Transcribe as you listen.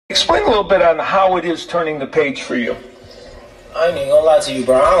Explain a little bit on how it is turning the page for you. I ain't even gonna lie to you,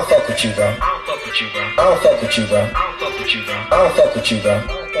 bro. I don't fuck with you, bro. I don't fuck with you, bro. I don't fuck with you, bro. I don't fuck with you, bro. I don't fuck with you, bro.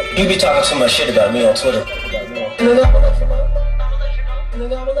 You be talking too much shit about me on Twitter. Nigga, I'ma let you know.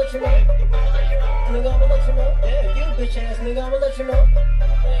 Nigga, I'ma let you know. Nigga, I'ma let you know. Yeah, you bitch ass nigga, I'ma let you know.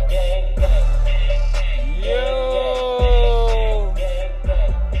 Yo,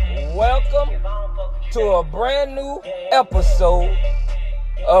 welcome to a brand new episode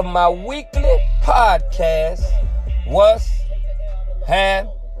of my weekly podcast, What's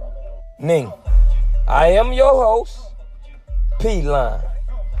Happening? I am your host, P-Line.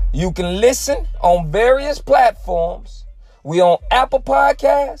 You can listen on various platforms. We on Apple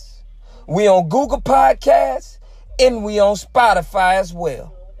Podcasts, we on Google Podcasts, and we on Spotify as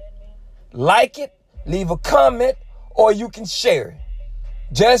well. Like it, leave a comment, or you can share it.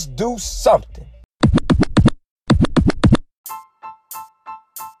 Just do something.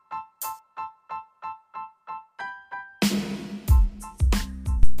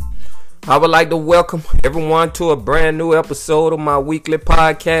 I would like to welcome everyone to a brand new episode of my weekly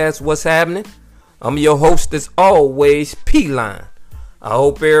podcast, What's Happening? I'm your host as always, P-Line. I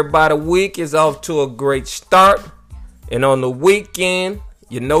hope everybody's week is off to a great start. And on the weekend,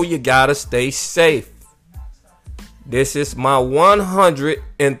 you know you gotta stay safe. This is my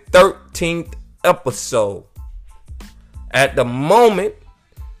 113th episode. At the moment,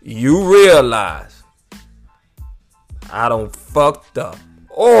 you realize I done fucked up.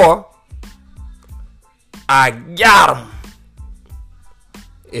 Or I got him.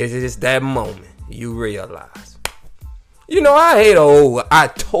 It's just that moment you realize. You know, I hate a old I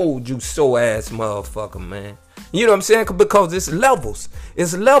told you so ass motherfucker, man. You know what I'm saying? Because it's levels.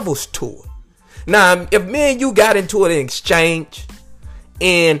 It's levels to it. Now, if me and you got into an exchange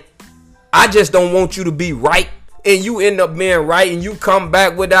and I just don't want you to be right and you end up being right and you come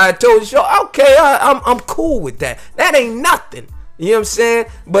back with I told you so, okay, I'm cool with that. That ain't nothing. You know what I'm saying?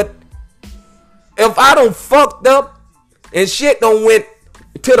 But if I done fucked up and shit done went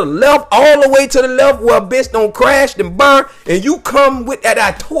to the left, all the way to the left where a bitch done crashed and burned, and you come with that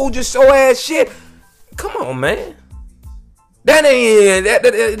I told you so ass shit, come on, man. That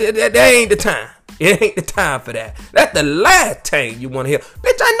ain't the time. It ain't the time for that. That's the last thing you want to hear.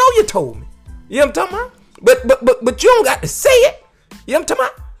 Bitch, I know you told me. You know what I'm talking about? But you don't got to say it. You know what I'm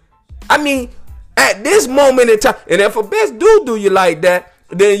talking about? I mean, at this moment in time, and if a bitch do you like that,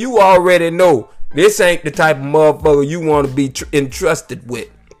 then you already know this ain't the type of motherfucker you want to be entrusted with.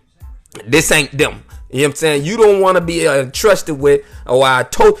 This ain't them. You know what I'm saying? You don't want to be entrusted with. Oh, I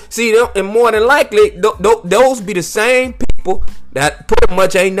told. See, and more than likely, those be the same people that pretty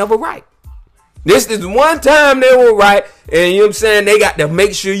much ain't never right. This is one time they were right, and you know what I'm saying? They got to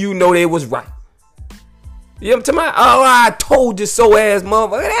make sure you know they was right. You know what I'm talking about? Oh, I told you so ass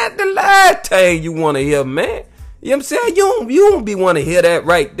motherfucker. That's the last thing you want to hear, man. You know what I'm saying? You don't be want to hear that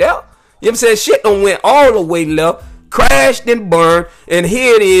right there. You know what I'm saying? Shit done went all the way left, crashed and burned, and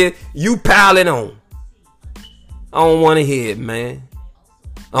here it is, you piling on. I don't want to hear it, man.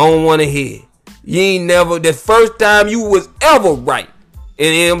 I don't want to hear it. You ain't never, the first time you was ever right,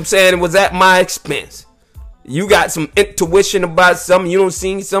 and you know what I'm saying, it was at my expense. You got some intuition about something, you don't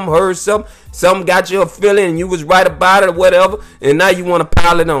seen something, heard something got you a feeling, and you was right about it or whatever, and now you want to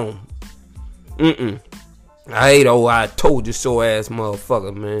pile it on. I hate I told you so ass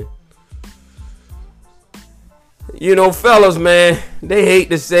motherfucker, man. You know, fellas, man, they hate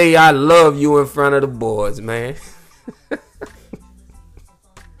to say I love you in front of the boys, man.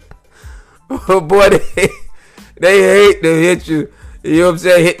 Oh, boy, they hate to hit you. You know what I'm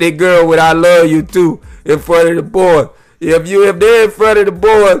saying? Hit that girl with I love you too in front of the boys. If they're in front of the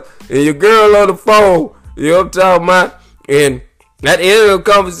boys and your girl on the phone, you know what I'm talking about? And at the end of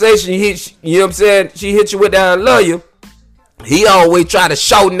the conversation, you know what I'm saying? She hit you with that I love you. He always try to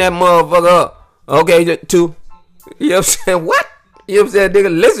shorten that motherfucker up. Okay, too. You know what I'm saying? What? You know what I'm saying?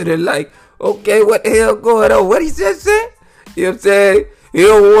 Nigga listening like, okay, what the hell going on? What he just said? You know what I'm saying? He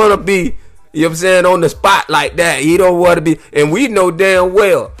don't want to be, you know what I'm saying, on the spot like that. He don't want to be, and we know damn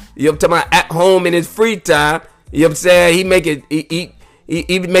well, you know what I'm talking about, at home in his free time, you know what I'm saying, he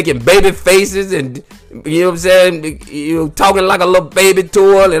be making baby faces and, you know what I'm saying, you know, talking like a little baby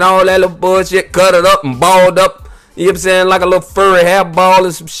toy and all that little bullshit, cut it up and balled up. You know what I'm saying? Like a little furry hairball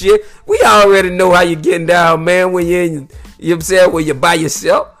or some shit. We already know how you getting down, man, when you're in, you know what I'm saying, when you're by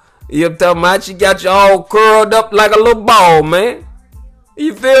yourself. You know what I'm talking about? She got you all curled up like a little ball, man.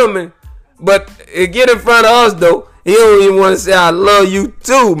 You feel me? But get in front of us, though. He don't even want to say I love you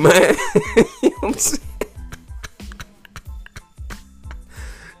too, man. You know what I'm saying?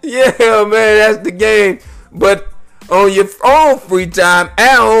 Yeah, man, that's the game. But on your own free time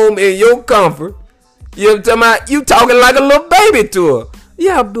at home in your comfort. You know what I'm talking about? You talking like a little baby to her.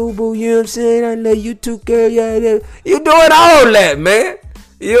 Yeah, boo boo, you know what I'm saying? I love you too, girl. Yeah, yeah. You doing all that, man.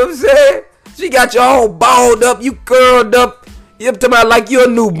 You know what I'm saying? She got you all balled up, you curled up. You know what I'm talking about, like you're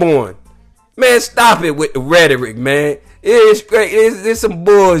a newborn. Man, stop it with the rhetoric, man. It's great. It's some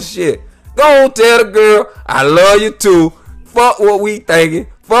bullshit. Go on, tell the girl, I love you too. Fuck what we thinking.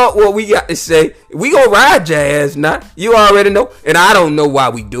 Fuck what we got to say. We gonna ride your ass now. You already know. And I don't know why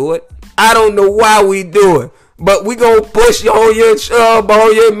we do it. I don't know why we do it. But we gonna push you on your shove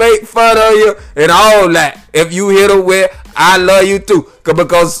on you, make fun of you, and all that. If you hit her with, I love you too.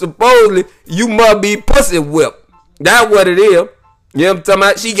 Because supposedly, you must be pussy whipped. That's what it is. You know what I'm talking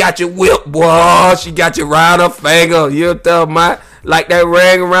about? She got you whipped, boy. She got you around her finger. You know what I'm talking about? Like that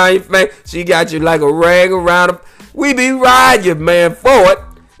ring around your finger. She got you like a ring around her. We be riding you, man, for it.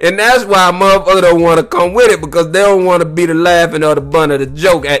 And that's why motherfuckers don't want to come with it, because they don't want to be the laughing or the bun of the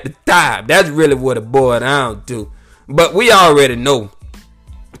joke at the time. That's really what it boils down to. But we already know.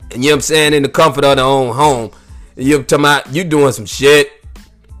 And you know what I'm saying? In the comfort of their own home. You know what I'm talking about? You doing some shit.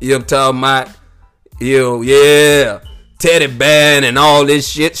 You know what I'm talking about? Yeah. Teddy bear and all this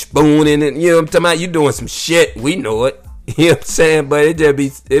shit. Spooning and you know what I'm talking about? You doing some shit. We know it. You know what I'm saying? But it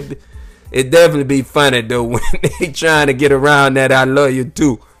just be... It definitely be funny though when they trying to get around that I love you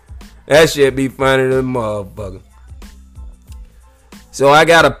too. That shit be funny to the motherfucker. So I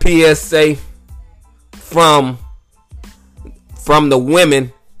got a PSA from the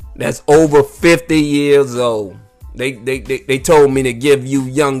women that's over 50 years old. They told me to give you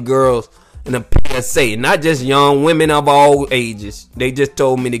young girls an PSA. Not just young women of all ages. They just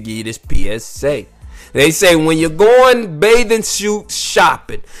told me to give you this PSA. They say when you're going bathing suit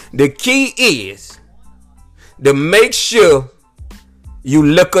shopping, the key is to make sure you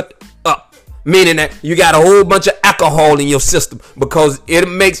liquor it up. Meaning that you got a whole bunch of alcohol in your system, because it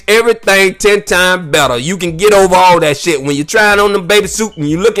makes everything 10 times better. You can get over all that shit. When you're trying on the baby suit and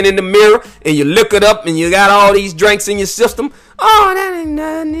you're looking in the mirror and you liquor it up and you got all these drinks in your system. Oh, that ain't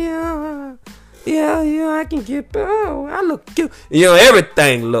nothing. Yeah, I can get better. Oh, I look cute. You know,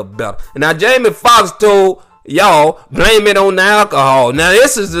 everything look better. And now Jamie Foxx told y'all, blame it on the alcohol. Now,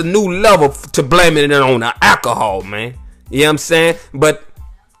 this is a new level to blaming it on the alcohol, man. You know what I'm saying? But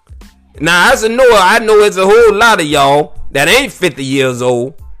now, as a knower, I know there's a whole lot of y'all that ain't 50 years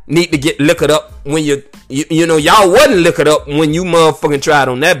old need to get liquored up when you know, y'all wasn't liquored up when you motherfucking tried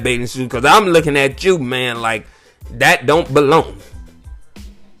on that bathing suit. Because I'm looking at you, man, like that don't belong.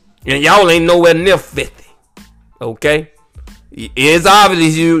 And y'all ain't nowhere near 50. Okay? It's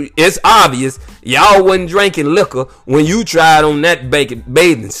obvious y'all wasn't drinking liquor when you tried on that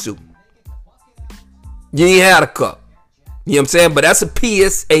bathing suit. You ain't had a cup. You know what I'm saying? But that's a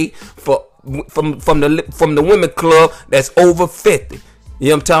PSA from the women club that's over 50. You know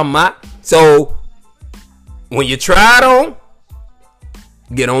what I'm talking about? So when you try it on,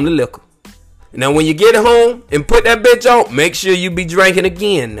 get on the liquor. Now, when you get home and put that bitch on, make sure you be drinking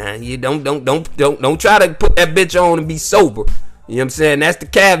again. Now, you don't try to put that bitch on and be sober. You know what I'm saying? That's the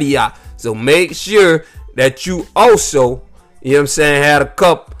caveat. So make sure that you also, you know what I'm saying, had a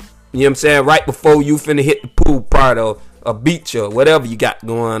cup, you know what I'm saying, right before you finna hit the pool part of a beach or whatever you got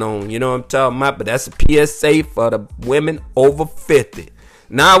going on. You know what I'm talking about? But that's a PSA for the women over 50.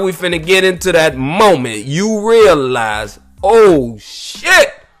 Now we finna get into that moment you realize, oh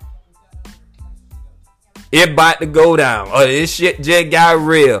shit, it about to go down, or this shit just got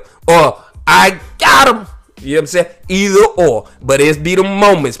real, or I got him. You know what I'm saying? Either or. But it's be the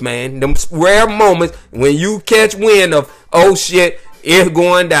moments, man. Them rare moments when you catch wind of, oh shit, it's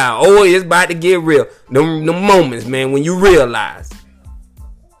going down. Oh, it's about to get real. Them moments, man, when you realize.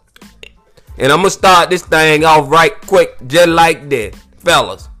 And I'm going to start this thing off right quick, just like that.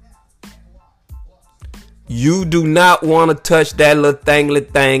 Fellas, you do not want to touch that little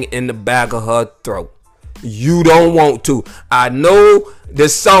thing in the back of her throat. You don't want to. I know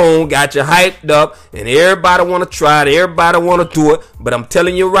this song got you hyped up and everybody want to try it. Everybody want to do it. But I'm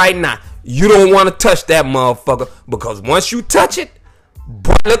telling you right now, you don't want to touch that motherfucker, because once you touch it,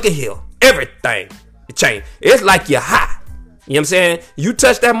 boy, look at here. Everything it changed. It's like you're high. You know what I'm saying? You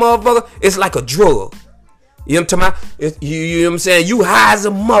touch that motherfucker, it's like a drug. You know what I'm talking about? You know what I'm saying? You high as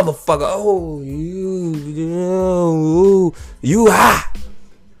a motherfucker. Oh, you high.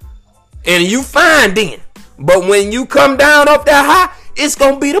 And you fine then. But when you come down off that high, it's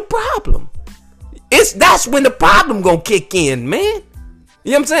going to be the problem. That's when the problem going to kick in, man.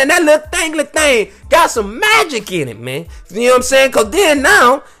 You know what I'm saying? That little thing got some magic in it, man. You know what I'm saying? Because then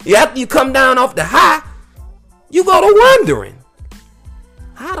now, after you come down off the high, you go to wondering,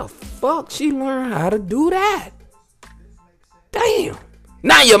 how the fuck she learn how to do that? damn.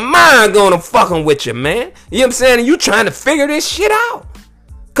 Now your mind gonna fucking with you, man. You know what I'm saying? And you trying to figure this shit out.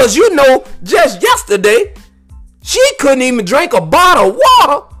 Cause you know, just yesterday, she couldn't even drink a bottle of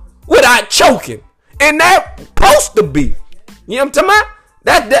water without choking. And that supposed to be. You know what I'm talking about?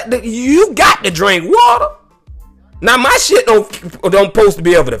 That you got to drink water. Now my shit don't supposed to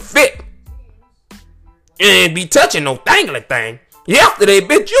be able to fit. And be touching no dangly thing. Yesterday,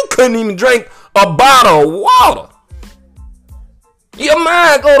 bitch, you couldn't even drink a bottle of water. Your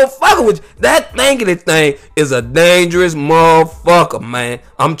mind go to fucking with you. That dangly thing is a dangerous motherfucker, man.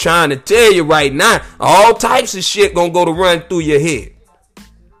 I'm trying to tell you right now, all types of shit gonna go to run through your head.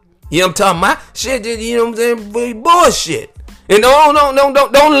 You know what I'm talking about? Shit, you know what I'm saying? Bullshit. And don't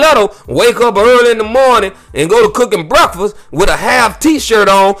let her wake up early in the morning and go to cooking breakfast with a half t-shirt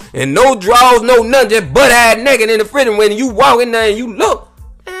on and no drawers, no nothing, just butt-ass naked in the fridge. When you walk in there and you look,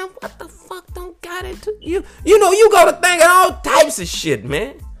 man, what the fuck don't got into you? You know, you go to thinking all types of shit,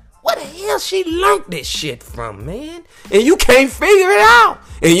 man. Where the hell she learned this shit from, man? And you can't figure it out.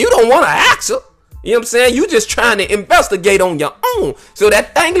 And you don't want to ask her. You know what I'm saying? You just trying to investigate on your own. So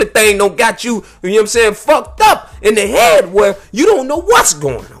that dangly thing don't got you, you know what I'm saying, fucked up in the head where you don't know what's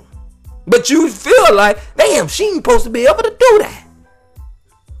going on. But you feel like, damn, she ain't supposed to be able to do that.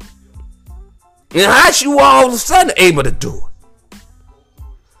 And how's you all of a sudden able to do it?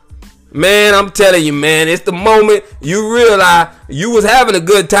 Man, I'm telling you, man, it's the moment you realize you was having a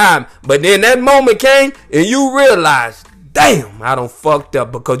good time. But then that moment came and you realized, damn, I done fucked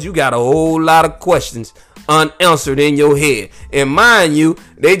up, because you got a whole lot of questions unanswered in your head. And mind you,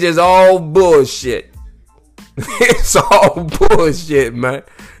 they just all bullshit. It's all bullshit, man.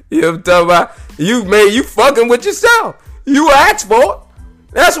 You know what I'm talking about? You fucking with yourself. You asked for it.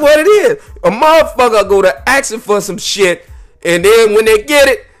 That's what it is. A motherfucker go to asking for some shit, and then when they get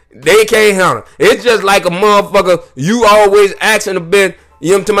it, they can't handle it. It's just like a motherfucker, you always asking a bit,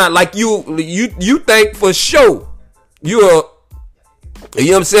 you know what I'm talking about? Like you think for sure you know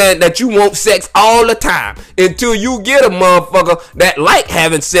what I'm saying, that you want sex all the time until you get a motherfucker that like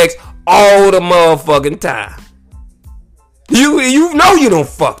having sex all the motherfucking time. You know you done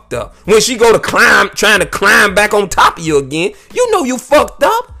fucked up. When she go to trying to climb back on top of you again, you know you fucked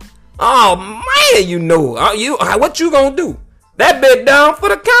up. Oh man, you know. What you gonna do? That bitch down for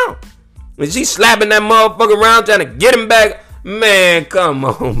the count. When she slapping that motherfucker around trying to get him back, man, come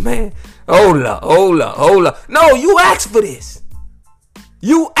on, man. Hold up. No, you asked for this.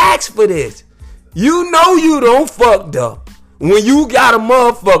 You asked for this. You know you done fucked up when you got a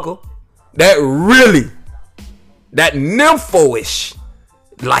motherfucker that really, that nympho-ish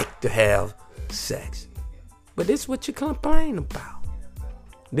like to have sex. But this is what you complain about.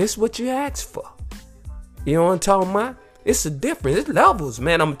 This is what you asked for. You know what I'm talking about? It's a difference. It's levels,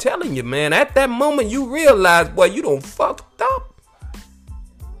 man. I'm telling you, man. At that moment, you realize, boy, you done fucked up.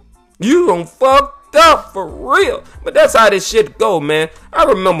 You done fucked up for real. But that's how this shit go, man. I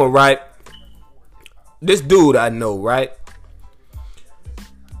remember, right? This dude I know, right?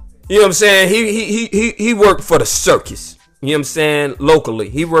 You know what I'm saying? He worked for the circus. You know what I'm saying? Locally.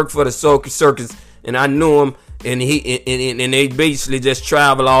 He worked for the circus, and I knew him, and they basically just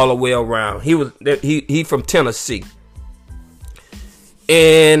travel all the way around. He from Tennessee.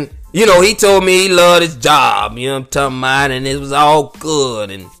 And you know, he told me he loved his job, you know what I'm talking about, and it was all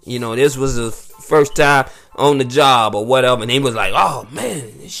good, and you know, this was the first time on the job or whatever, and he was like, oh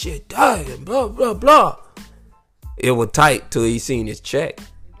man, this shit tight, blah, blah, blah. It was tight till he seen his check.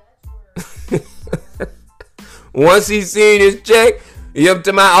 Once he seen his check, you know what I'm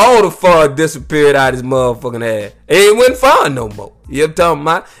talking about, all the fun disappeared out his motherfucking ass. It wasn't fun no more. You know what I'm talking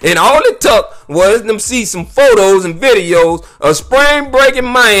about? And all it took was them see some photos and videos of spring break in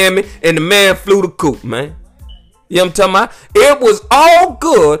Miami, and the man flew the coop, man. You know what I'm talking about? It was all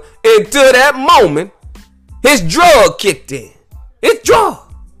good until that moment his drug kicked in. His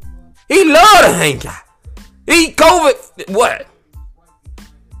drug. He loved to hang out. He COVID.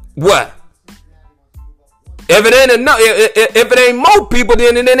 What? If it ain't more people,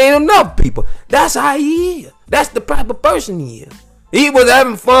 then it ain't enough people. That's how he is. That's the type of person he is. He was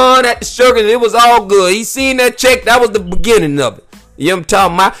having fun at the circus. It was all good. He seen that check. That was the beginning of it. You know what I'm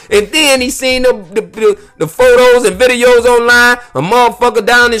talking about? And then he seen the photos and videos online. A motherfucker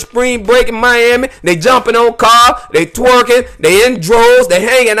down in spring break in Miami. They jumping on cars. They twerking. They in droves. They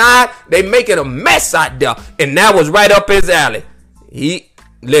hanging out. They making a mess out there. And that was right up his alley.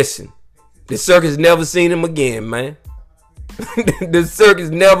 Listen. The circus never seen him again, man. The circus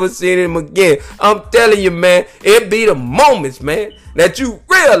never seen him again. I'm telling you, man, it be the moments, man, that you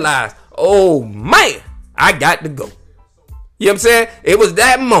realize, oh, man, I got to go. You know what I'm saying? It was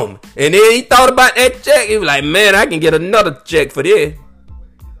that moment. And then he thought about that check. He was like, man, I can get another check for this.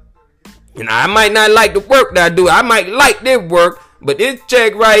 And I might not like the work that I do. I might like this work, but this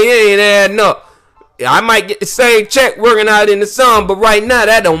check right here ain't adding up. I might get the same check working out in the sun, but right now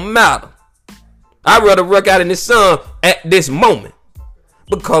that don't matter. I'd rather work out in the sun at this moment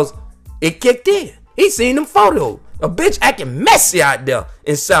because it kicked in. He seen them photos. A bitch acting messy out there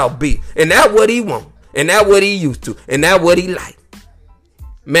in South Beach. And that's what he want. And that's what he used to. And that's what he like.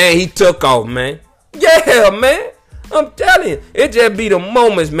 Man, he took off, man. Yeah, man. I'm telling you. It just be the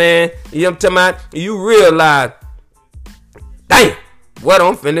moments, man. You know what I'm talking about? You realize, damn, what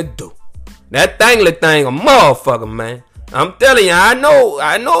I'm finna do. That thingly thing a motherfucker, man. I'm telling you, I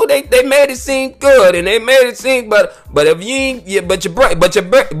know they made it seem good and they made it seem, but if you ain't,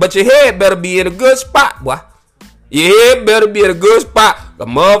 but your head better be in a good spot, boy. Your head better be in a good spot. The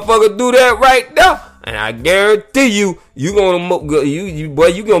motherfucker do that right there, and I guarantee you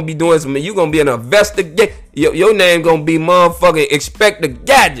gonna be doing some. You gonna be an investigate. Your name gonna be motherfucking Inspector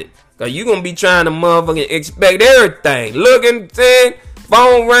Gadget, cause you gonna be trying to motherfucking expect everything. Looking, saying.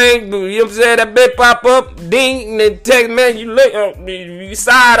 Phone ring, you know what I'm saying? That bitch pop up, ding, and then text, man. You look, you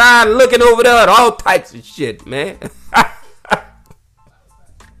side eye looking over there, all types of shit, man.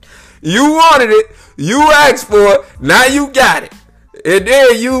 You wanted it, you asked for it, now you got it, and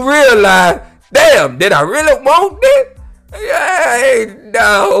then you realize, damn, did I really want this? Yeah,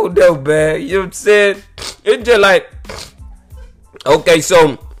 no, man. You know what I'm saying? It's just like, okay,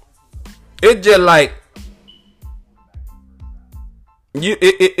 so it's just like.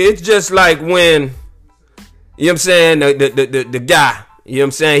 It's just like when, you know what I'm saying, the guy, you know what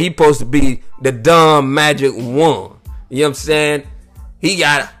I'm saying, he supposed to be the dumb magic one. You know what I'm saying? He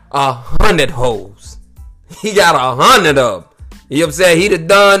got 100 hoes. He got 100 of them. You know what I'm saying? He the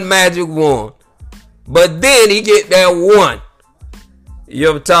dumb magic one. But then he get that one. You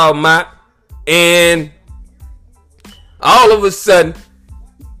know what I'm talking about? And all of a sudden,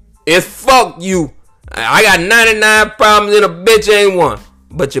 it's fuck you. I got 99 problems and a bitch ain't one.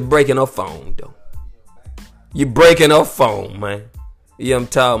 But you're breaking her phone, though. You're breaking her phone, man. You know what I'm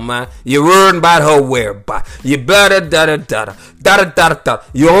talking about? You're worried about her whereabouts. You better da-da-da-da.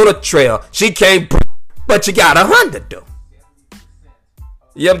 You're on a trail. She can't breathe, but you got 100, though.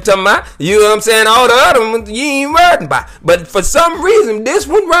 You know what I'm talking about? You know what I'm saying? All the other ones you ain't worried about. But for some reason, this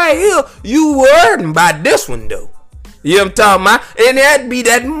one right here, you worried about this one, though. You know what I'm talking about? And that'd be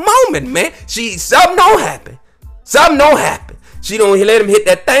that moment, man. Something don't happen. Something don't happen. She don't let him hit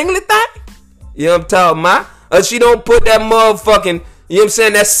that thingly thing. You know what I'm talking about? Or she don't put that motherfucking, you know what I'm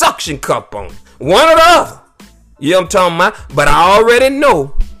saying, that suction cup on. One or the other. You know what I'm talking about? But I already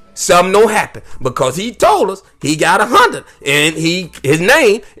know something don't happen. Because he told us he got 100. And his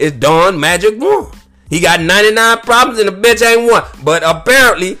name is Don Magic One. He got 99 problems and the bitch ain't one. But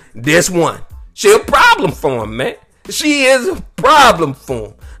apparently, this one. She a problem for him, man. She is a problem for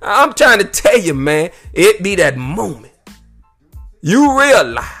him. I'm trying to tell you, man, it be that moment. You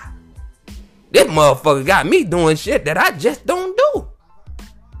realize this motherfucker got me doing shit that I just don't do.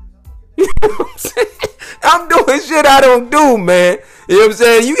 You know what I'm saying? I'm doing shit I don't do, man. You know what I'm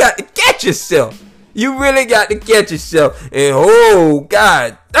saying? You got to catch yourself. You really got to catch yourself. And oh,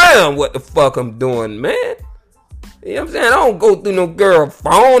 god damn, what the fuck I'm doing, man. You know what I'm saying? I don't go through no girl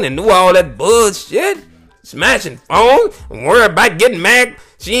phone and do all that bullshit. Smashing phone and worry about getting mad.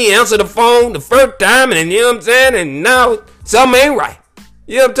 She ain't answer the phone the first time, and you know what I'm saying? And now something ain't right.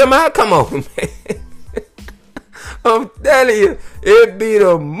 You know what I'm talking about? Come on, man. I'm telling you, it be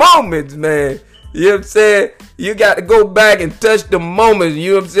the moments, man. You know what I'm saying? You got to go back and touch the moments.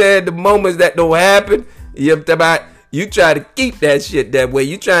 You know what I'm saying? The moments that don't happen. You know what I'm talking about? You try to keep that shit that way.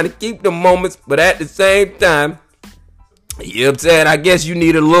 You trying to keep the moments, but at the same time, you know what I'm saying? I guess you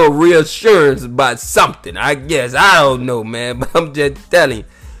need a little reassurance about something. I guess. I don't know, man. But I'm just telling you.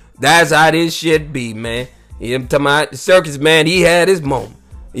 That's how this shit be, man. You know what I'm talking about? The circus, man, he had his moment.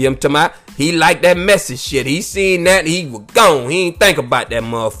 You know what I'm talking about? He liked that message shit. He seen that. He was gone. He ain't think about that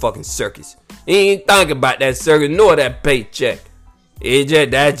motherfucking circus. He ain't think about that circus nor that paycheck.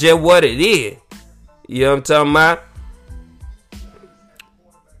 That's just what it is. You know what I'm talking about?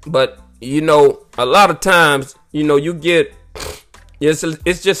 But, you know, a lot of times, you know, you get,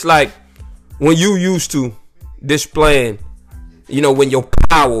 it's just like when you used to displaying, you know, when your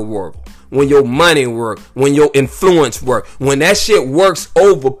power work, when your money work, when your influence work, when that shit works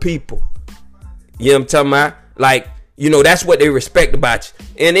over people. You know what I'm talking about? Like, you know, that's what they respect about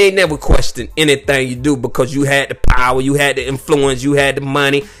you. And they never question anything you do because you had the power, you had the influence, you had the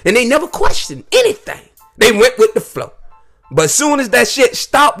money. And they never questioned anything. They went with the flow. But as soon as that shit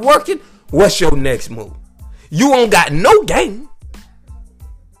stopped working, what's your next move? you don't got no game.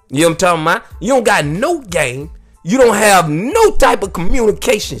 You know what I'm talking about? You don't got no game. You don't have no type of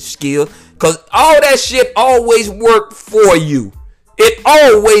communication skills, because all that shit always worked for you. It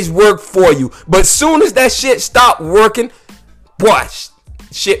always worked for you. But soon as that shit stopped working, boy,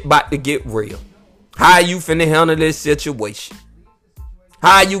 shit about to get real. How you finna handle this situation?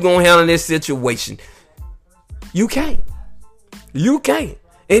 How you gonna handle this situation? You can't. You can't.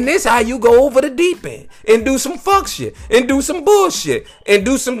 And this how you go over the deep end and do some fuck shit and do some bullshit and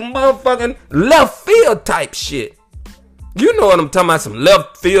do some motherfucking left field type shit. You know what I'm talking about, some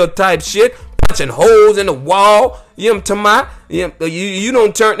left field type shit, punching holes in the wall. You know what I'm talking about? You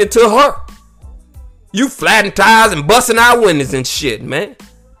don't turn into her. You flattening tires and busting out windows and shit, man.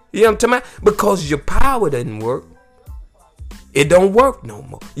 You know what I'm talking about? Because your power doesn't work. It don't work no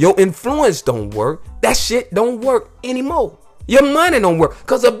more. Your influence don't work. That shit don't work anymore. Your money don't work,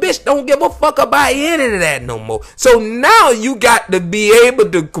 because a bitch don't give a fuck about any of that no more. So now you got to be able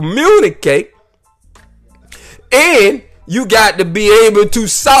to communicate, and you got to be able to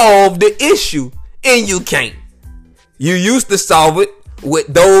solve the issue, and you can't. You used to solve it with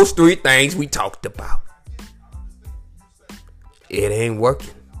those 3 things we talked about. It ain't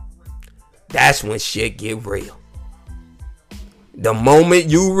working. That's when shit get real. The moment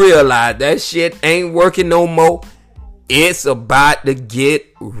you realize that shit ain't working no more, it's about to get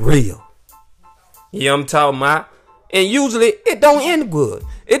real. You know what I'm talking about? And usually it don't end good.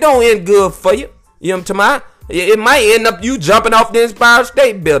 It don't end good for you. You know what I'm talking about? It might end up you jumping off the Empire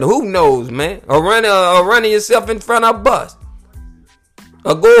State Building. Who knows, man? Or running yourself in front of a bus.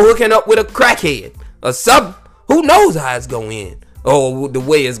 Or go hooking up with a crackhead. Or something. Who knows how it's going to end. Or the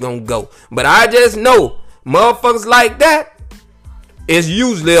way it's going to go. But I just know motherfuckers like that, it's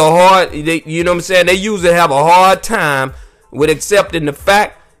usually a hard, you know what I'm saying? They usually have a hard time with accepting the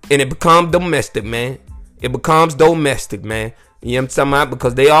fact, and it becomes domestic, man. It becomes domestic, man. You know what I'm talking about?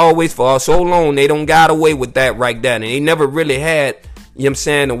 Because they always, for so long, they don't got away with that right there. And they never really had, you know what I'm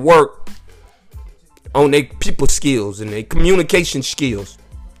saying, to work on their people skills and their communication skills.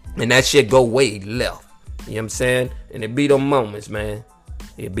 And that shit go way left. You know what I'm saying? And it be them moments, man.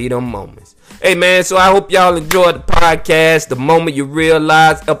 It be them moments. Hey, man, so I hope y'all enjoyed the podcast. The Moment You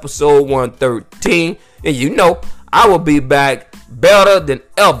Realize, episode 113. And you know, I will be back better than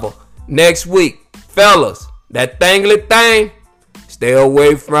ever next week. Fellas, that thingly thing, stay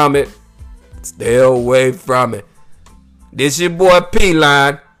away from it. Stay away from it. This your boy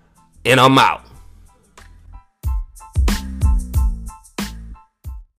P-Line, and I'm out.